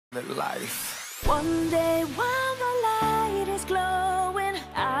Life. One day while the light is glowing,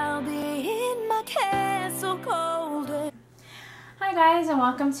 I'll be in my castle golden. Hi guys, and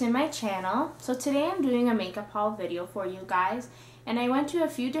welcome to my channel. So today I'm doing a makeup haul video for you guys, and I went to a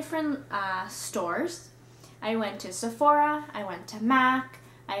few different stores. I went to Sephora, I went to MAC,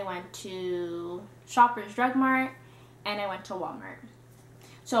 I went to Shoppers Drug Mart, and I went to Walmart.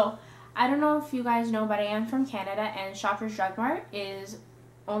 So I don't know if you guys know, but I am from Canada, and Shoppers Drug Mart is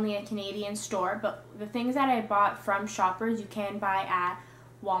only a Canadian store, but the things that I bought from Shoppers you can buy at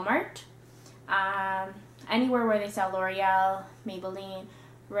Walmart, anywhere where they sell L'Oreal, Maybelline,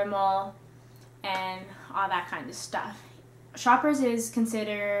 Rimmel, and all that kind of stuff. Shoppers is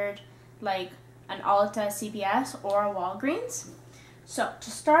considered like an Ulta, CVS, or a Walgreens. So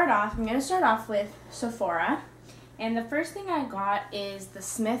to start off, I'm going to start off with Sephora, and the first thing I got is the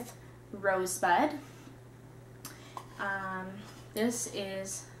Smith Rosebud. This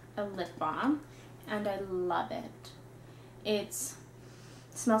is a lip balm, and I love it. It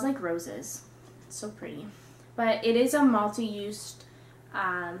smells like roses. It's so pretty. But it is a multi-use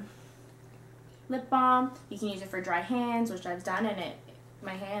lip balm. You can use it for dry hands, which I've done, and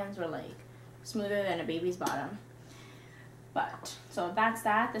my hands were like smoother than a baby's bottom. But so that's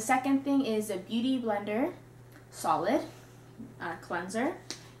that. The second thing is a Beauty Blender Solid cleanser,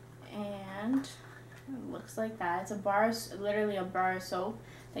 and it looks like that. It's a bar, literally a bar of soap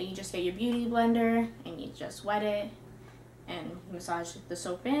that you just get your beauty blender and you just wet it and massage the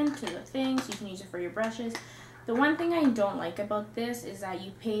soap into the things. You can use it for your brushes. The one thing I don't like about this is that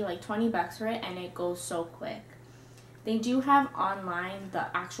you pay like 20 bucks for it and it goes so quick. They do have online the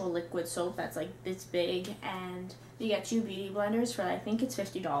actual liquid soap that's like this big, and you get 2 beauty blenders for I think it's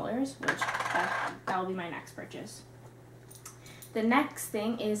 $50, which that will be my next purchase. The next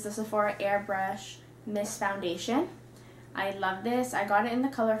thing is the Sephora Airbrush Mist Foundation. I love this. I got it in the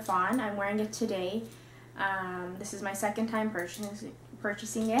color Fawn. I'm wearing it today. This is my second time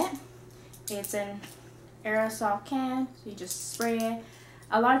purchasing it. It's an aerosol can, so you just spray it.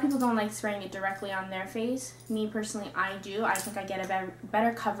 A lot of people don't like spraying it directly on their face. Me personally, I do. I think I get a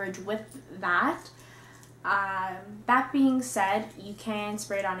better coverage with that. That being said, you can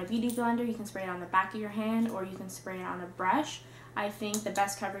spray it on a beauty blender, you can spray it on the back of your hand, or you can spray it on a brush. I think the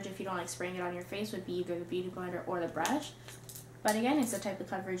best coverage, if you don't like spraying it on your face, would be either the beauty blender or the brush. But again, it's the type of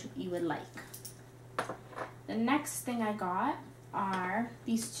coverage you would like. The next thing I got are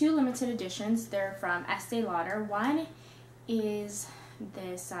these 2 limited editions. They're from Estee Lauder. One is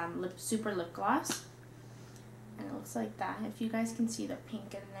this super lip gloss, and it looks like that. If you guys can see the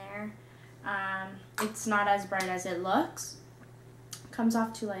pink in there, it's not as bright as it looks. Comes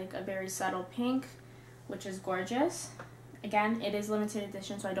off to like a very subtle pink, which is gorgeous. Again, it is limited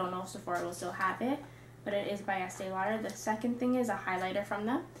edition, so I don't know if Sephora will still have it, but it is by Estee Lauder. The second thing is a highlighter from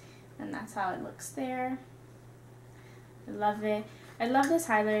them, and that's how it looks there. I love it. I love this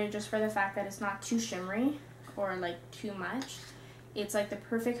highlighter just for the fact that it's not too shimmery or like too much. It's like the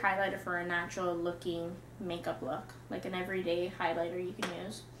perfect highlighter for a natural looking makeup look, like an everyday highlighter you can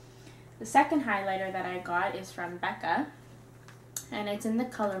use. The second highlighter that I got is from Becca, and it's in the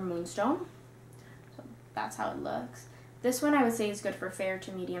color Moonstone. So that's how it looks. This one I would say is good for fair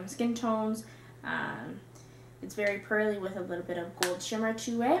to medium skin tones. It's very pearly with a little bit of gold shimmer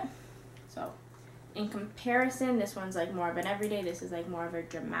to it. So in comparison, this one's like more of an everyday. This is like more of a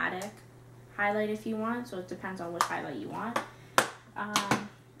dramatic highlight if you want. So it depends on which highlight you want.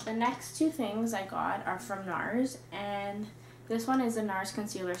 The next 2 things I got are from Nars, and this one is a Nars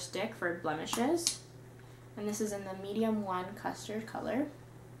concealer stick for blemishes, and this is in the medium 1 custard color.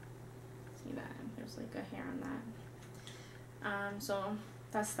 See that? There's like a hair on that. So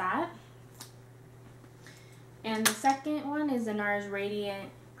that's that. And the second one is the Nars Radiant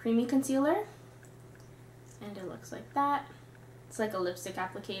Creamy Concealer, and it looks like that. It's like a lipstick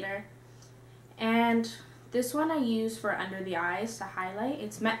applicator, and this one I use for under the eyes to highlight.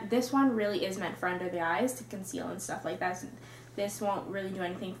 This one really is meant for under the eyes to conceal and stuff like that. This won't really do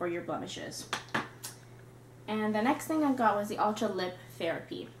anything for your blemishes. And the next thing I got was the Ultra Lip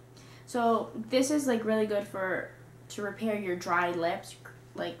Therapy. So this is like really good to repair your dry lips,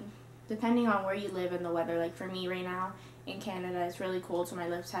 like depending on where you live in the weather. Like for me right now in Canada, it's really cold, so my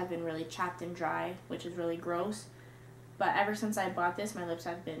lips have been really chapped and dry, which is really gross. But ever since I bought this, my lips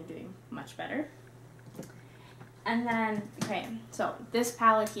have been doing much better. And then, okay, so this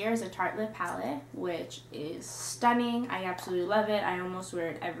palette here is a Tartelette palette, which is stunning. I absolutely love it. I almost wear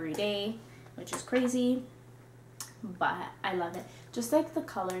it every day, which is crazy, but I love it. Just like the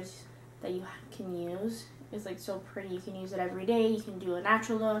colors that you can use is like so pretty. You can use it every day. You can do a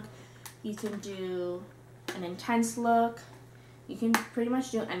natural look. You can do an intense look. You can pretty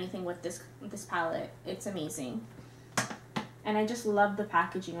much do anything with this palette. It's amazing. And I just love the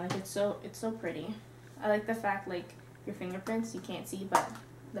packaging. Like, it's so pretty. I like the fact, like, your fingerprints you can't see, but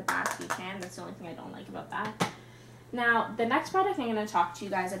the back you can. That's the only thing I don't like about that. Now, the next product I'm going to talk to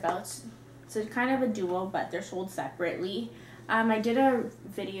you guys about, it's kind of a duo, but they're sold separately. I did a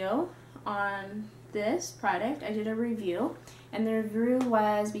video on this product. I did a review, and the review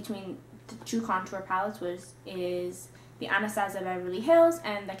was between the two contour palettes, is the Anastasia Beverly Hills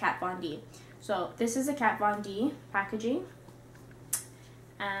and the Kat Von D. So this is a Kat Von D packaging,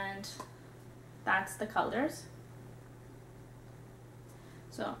 and that's the colors.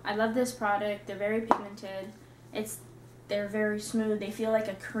 So I love this product. They're very pigmented. They're very smooth. They feel like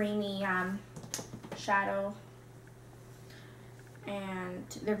a creamy shadow, and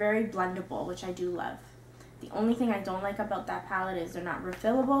they're very blendable, which I do love. The only thing I don't like about that palette is they're not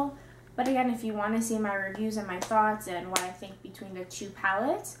refillable. But again, if you want to see my reviews and my thoughts and what I think between the two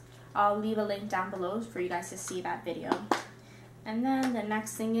palettes, I'll leave a link down below for you guys to see that video. And then the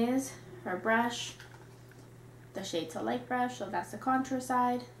next thing is her brush, the Shade to Light brush. So that's the contour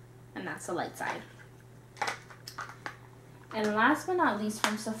side, and that's the light side. And last but not least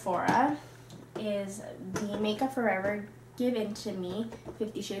from Sephora is the Makeup Forever Give In To Me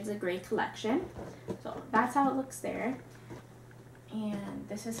 50 Shades of Grey collection. So that's how it looks there. And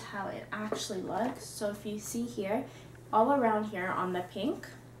this is how it actually looks. So if you see here, all around here on the pink,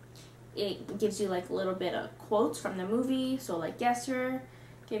 it gives you like a little bit of quotes from the movie. So like, yes sir,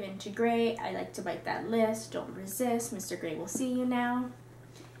 give in to Grey, I like to bite that list, don't resist, Mr. Grey will see you now.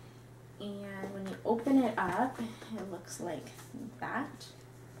 And when you open it up, it looks like that.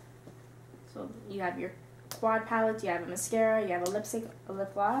 So you have your quad palette, you have a mascara, you have a lipstick, a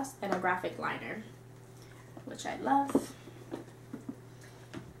lip gloss, and a graphic liner, which I love.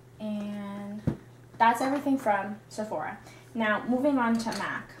 And that's everything from Sephora. Now, moving on to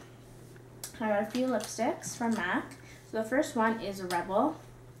MAC. I got a few lipsticks from MAC. So the first one is Rebel,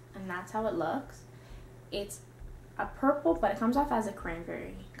 and that's how it looks. It's a purple, but it comes off as a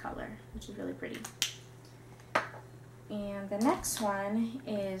cranberry color, which is really pretty. And the next one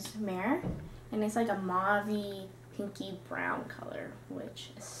is Mehr, and it's like a mauve-y, pinky brown color, which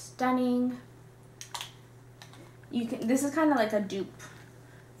is stunning. This is kind of like a dupe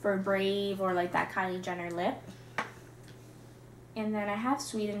for Brave or like that Kylie Jenner lip. And then I have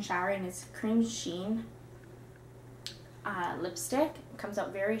Sweet and Shower, and it's Creme Sheen lipstick. It comes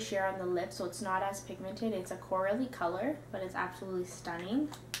out very sheer on the lip, so it's not as pigmented. It's a corally color, but it's absolutely stunning.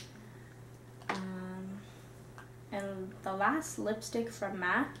 And the last lipstick from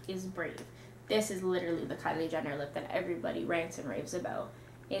MAC is Brave. This is literally the Kylie Jenner lip that everybody rants and raves about.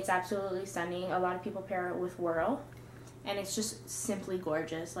 It's absolutely stunning. A lot of people pair it with Whirl, and it's just simply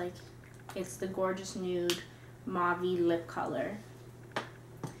gorgeous. Like, it's the gorgeous nude mauve lip color.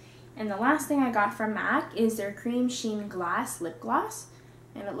 And the last thing I got from MAC is their Creme Sheen Glass lip gloss,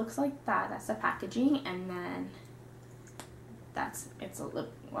 and it looks like that. That's the packaging, and then it's a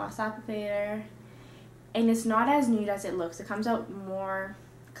lip gloss applicator, and it's not as nude as it looks. It comes out more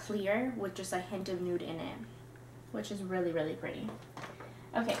clear with just a hint of nude in it, which is really, really pretty.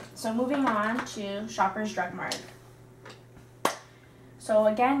 Okay, so moving on to Shoppers Drug Mart. So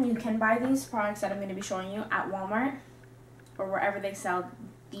again, you can buy these products that I'm going to be showing you at Walmart or wherever they sell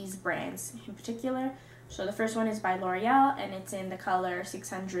these brands in particular. So the first one is by L'Oreal, and it's in the color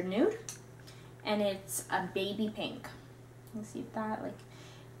 600 Nude, and it's a baby pink. You see that? Like,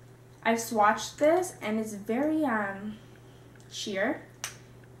 I've swatched this, and it's very sheer.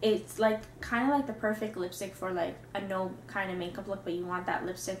 It's like kind of like the perfect lipstick for like a no kind of makeup look, but you want that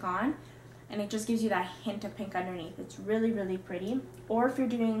lipstick on. And it just gives you that hint of pink underneath. It's really, really pretty. Or if you're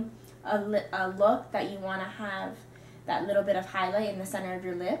doing a look that you want to have that little bit of highlight in the center of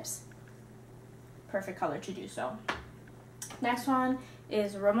your lips, perfect color to do so. Next one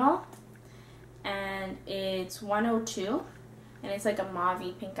is Rimmel, and it's 102, and it's like a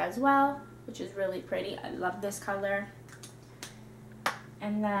mauve pink as well, which is really pretty. I love this color.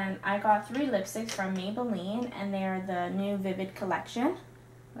 And then I got 3 lipsticks from Maybelline, and they're the new Vivid Collection.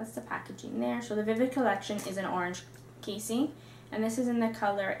 That's the packaging there. So the Vivid Collection is an orange casing, and this is in the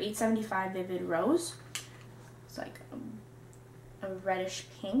color 875 Vivid Rose. It's like a reddish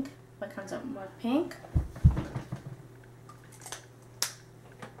pink, but comes out more pink.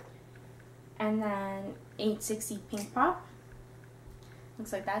 And then 860 Pink Pop.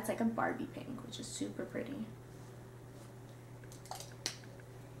 Looks like that. It's like a Barbie pink, which is super pretty.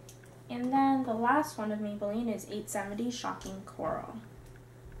 And then the last one of Maybelline is 870 Shocking Coral,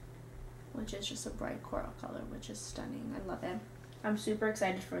 which is just a bright coral color, which is stunning. I love it. I'm super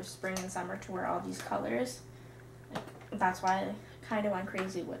excited for spring and summer to wear all these colors. Like, that's why I kind of went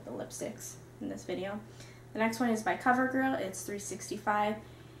crazy with the lipsticks in this video. The next one is by CoverGirl. It's 365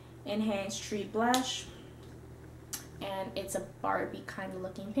 Enhanced Tree Blush. And it's a Barbie kind of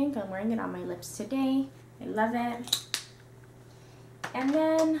looking pink. I'm wearing it on my lips today. I love it. And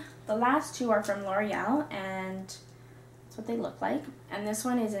then the last two are from L'Oreal, and that's what they look like. And this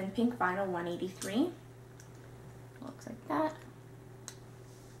one is in Pink Vinyl 183. Looks like that.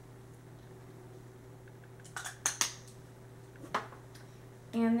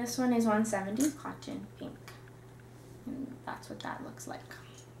 And this one is 170 Cotton Pink. And that's what that looks like.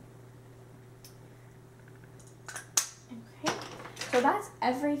 Okay, so that's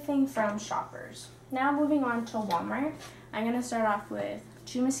everything from Shoppers. Now moving on to Walmart, I'm going to start off with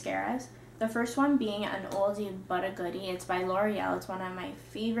two mascaras. The first one being an oldie but a goodie. It's by L'Oreal. It's one of my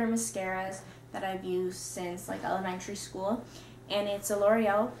favorite mascaras that I've used since like elementary school. And it's a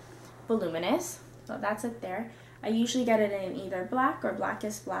L'Oreal Voluminous. So that's it there. I usually get it in either black or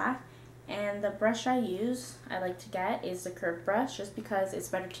blackest black. And the brush I use, I like to get, is the curved brush, just because it's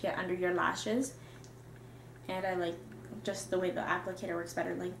better to get under your lashes. And I like just the way the applicator works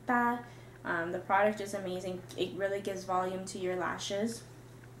better like that. The product is amazing. It really gives volume to your lashes.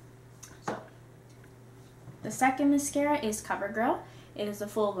 So, the second mascara is CoverGirl. It is a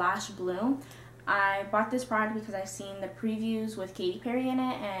full lash bloom. I bought this product because I've seen the previews with Katy Perry in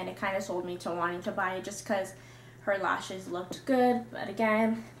it, and it kind of sold me to wanting to buy it just because her lashes looked good. But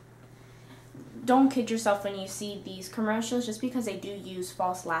again, don't kid yourself when you see these commercials, just because they do use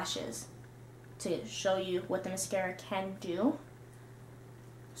false lashes to show you what the mascara can do.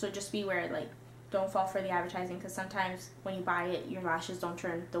 So just beware, like, don't fall for the advertising, because sometimes when you buy it, your lashes don't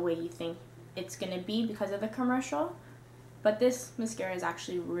turn the way you think it's going to be because of the commercial. But this mascara is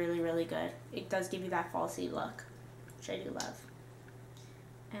actually really, really good. It does give you that falsy look, which I do love.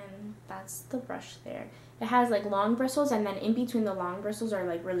 And that's the brush there. It has like long bristles, and then in between the long bristles are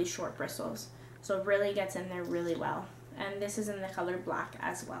like really short bristles. So it really gets in there really well. And this is in the color black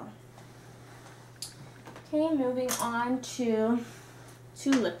as well. Okay, moving on to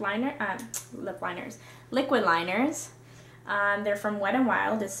two liquid liners. They're from Wet n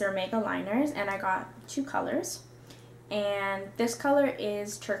Wild. It's their Mega Liners, and I got two colors. And this color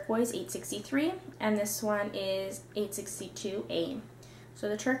is Turquoise 863, and this one is 862A. So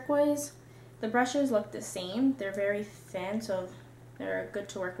the turquoise, the brushes look the same. They're very thin, so they're good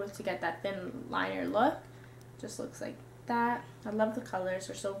to work with to get that thin liner look. Just looks like that. I love the colors.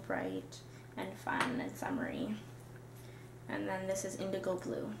 They're so bright and fun and summery. And then this is indigo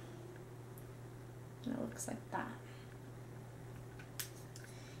blue. And it looks like that.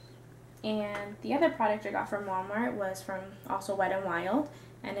 And the other product I got from Walmart was from also Wet n Wild,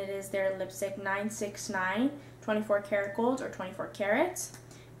 and it is their lipstick 969 24 karat gold or 24 carats.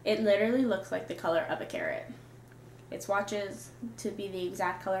 It literally looks like the color of a carrot. It swatches to be the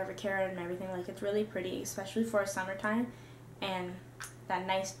exact color of a carrot and everything. Like, it's really pretty, especially for summertime, and that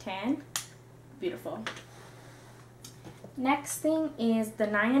nice tan. Beautiful. Next thing is the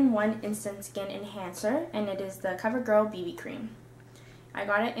 9-in-1 Instant Skin Enhancer, and it is the CoverGirl BB Cream. I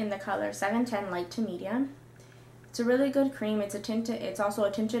got it in the color 710 Light to Medium. It's a really good cream. It's also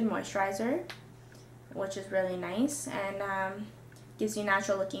a tinted moisturizer, which is really nice, and gives you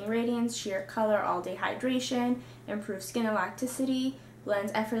natural looking radiance, sheer color, all day hydration, improves skin elasticity,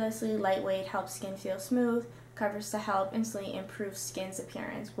 blends effortlessly, lightweight, helps skin feel smooth, covers to help instantly improve skin's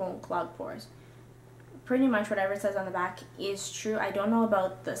appearance, won't clog pores. Pretty much whatever it says on the back is true. I don't know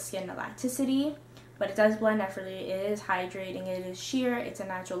about the skin elasticity, but it does blend effortlessly. It is hydrating, it is sheer, it's a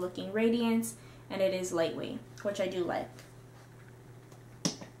natural looking radiance, and it is lightweight, which I do like.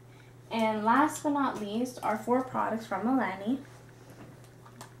 And last but not least are 4 products from Milani,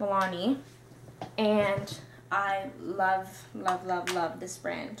 and I love this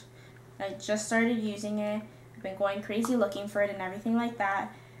brand. I just started using it. I've been going crazy looking for it and everything like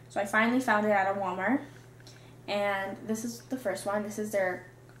that. So I finally found it at a Walmart, and this is the first one. This is their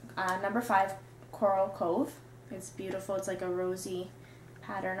number 5 Coral Cove. It's beautiful. It's like a rosy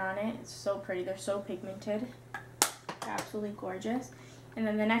pattern on it. It's so pretty. They're so pigmented. Absolutely gorgeous. And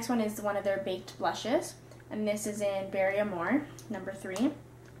then the next one is one of their baked blushes, and this is in Berry Amore, number 3.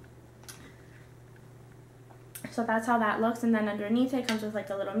 So that's how that looks, and then underneath it comes with like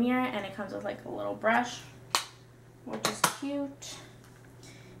a little mirror, and it comes with like a little brush, which is cute.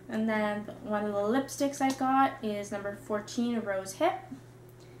 And then one of the lipsticks I got is number 14, Rose Hip,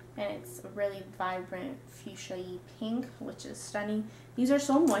 and it's a really vibrant fuchsia pink, which is stunning. These are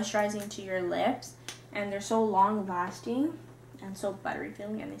so moisturizing to your lips, and they're so long lasting and so buttery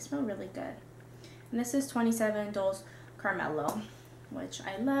feeling, and they smell really good. And this is 27 Dulce Carmelo, which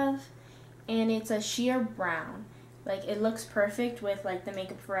I love, and it's a sheer brown, Like, it looks perfect with like the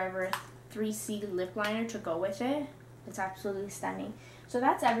Makeup Forever 3C lip liner to go with it. It's absolutely stunning. So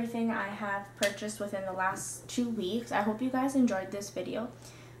that's everything I have purchased within the last 2 weeks. I hope you guys enjoyed this video.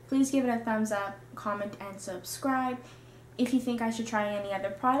 Please give it a thumbs up, comment, and subscribe. If you think I should try any other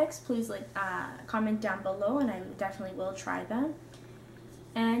products, please comment down below, and I definitely will try them.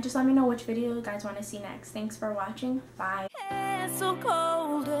 And just let me know which video you guys want to see next. Thanks for watching. Bye. It's so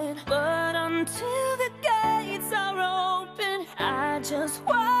golden, but until the gates are open, I just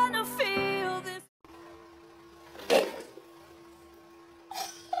wanna